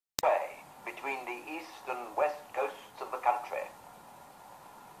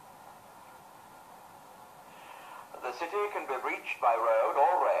city can be reached by road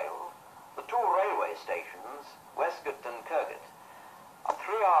or rail, the two railway stations, Westgate and Kirkgate, are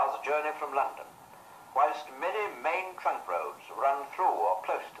 3 hours' journey from London, whilst many main trunk roads run through or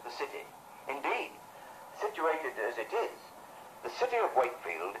close to the city. Indeed, situated as it is, the city of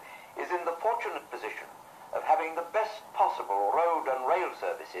Wakefield is in the fortunate position of having the best possible road and rail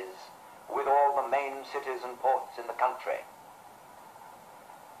services with all the main cities and ports in the country.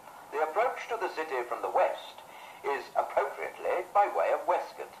 The approach to the city from the west is appropriately by way of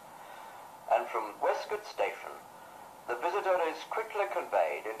Westgate, and from Westgate station the visitor is quickly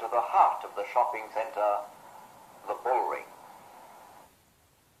conveyed into the heart of the shopping centre, the Bullring.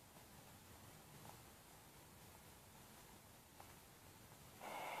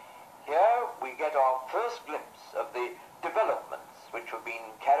 Here we get our first glimpse of the developments which have been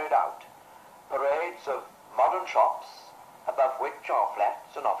carried out, parades of modern shops, above which our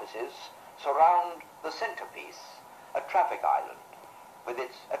flats and offices surround the centrepiece, a traffic island, with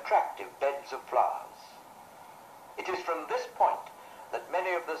its attractive beds of flowers. It is from this point that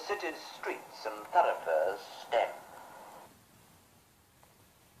many of the city's streets and thoroughfares stem.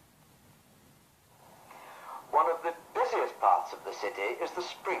 One of the busiest parts of the city is the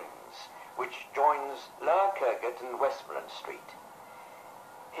Springs, which joins Lower Kirkgate and Westmoreland Street.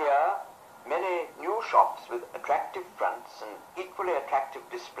 Here, many new shops with attractive fronts and equally attractive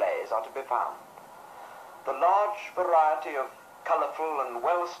displays are to be found. The large variety of colourful and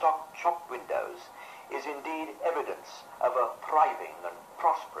well-stocked shop windows is indeed evidence of a thriving and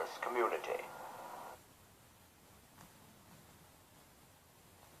prosperous community.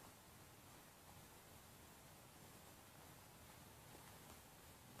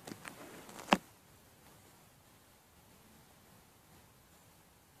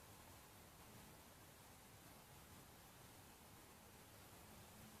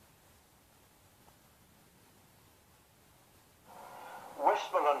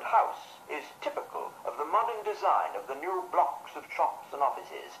 Westmoreland House is typical of the modern design of the new blocks of shops and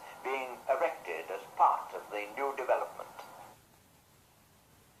offices being erected as part of the new development.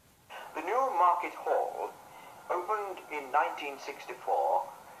 The new Market Hall, opened in 1964,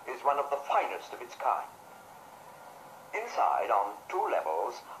 is one of the finest of its kind. Inside, on 2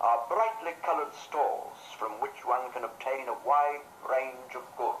 levels, are brightly coloured stalls from which one can obtain a wide range of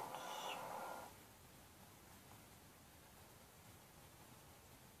goods.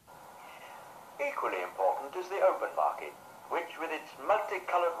 Equally important is the open market, which with its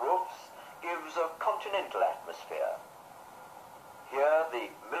multicoloured roofs gives a continental atmosphere. Here the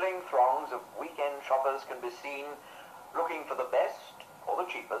milling throngs of weekend shoppers can be seen looking for the best or the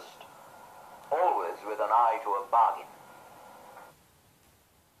cheapest, always with an eye to a bargain.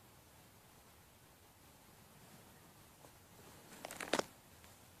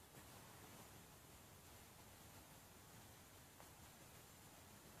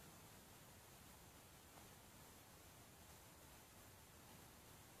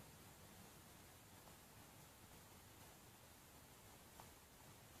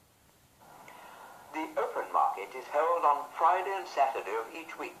 The open market is held on Friday and Saturday of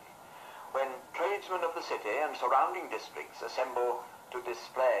each week, when tradesmen of the city and surrounding districts assemble to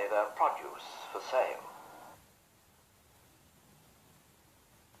display their produce for sale.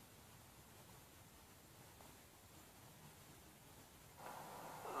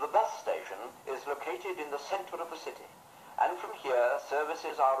 The bus station is located in the centre of the city, and from here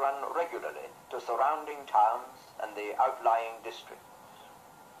services are run regularly to surrounding towns and the outlying districts.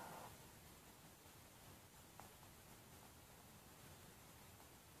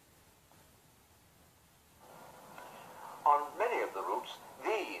 On many of the routes,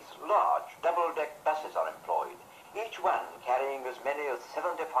 these large double-deck buses are employed, each one carrying as many as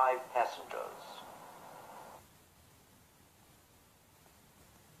 75 passengers.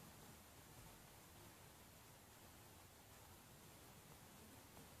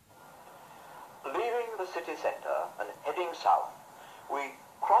 Leaving the city centre and heading south, we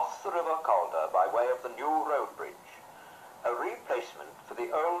cross the River Calder by way of the new road bridge, a replacement for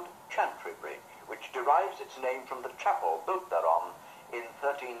the old Chantry Bridge, which derives its name from the chapel built thereon in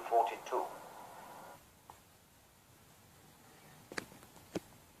 1342.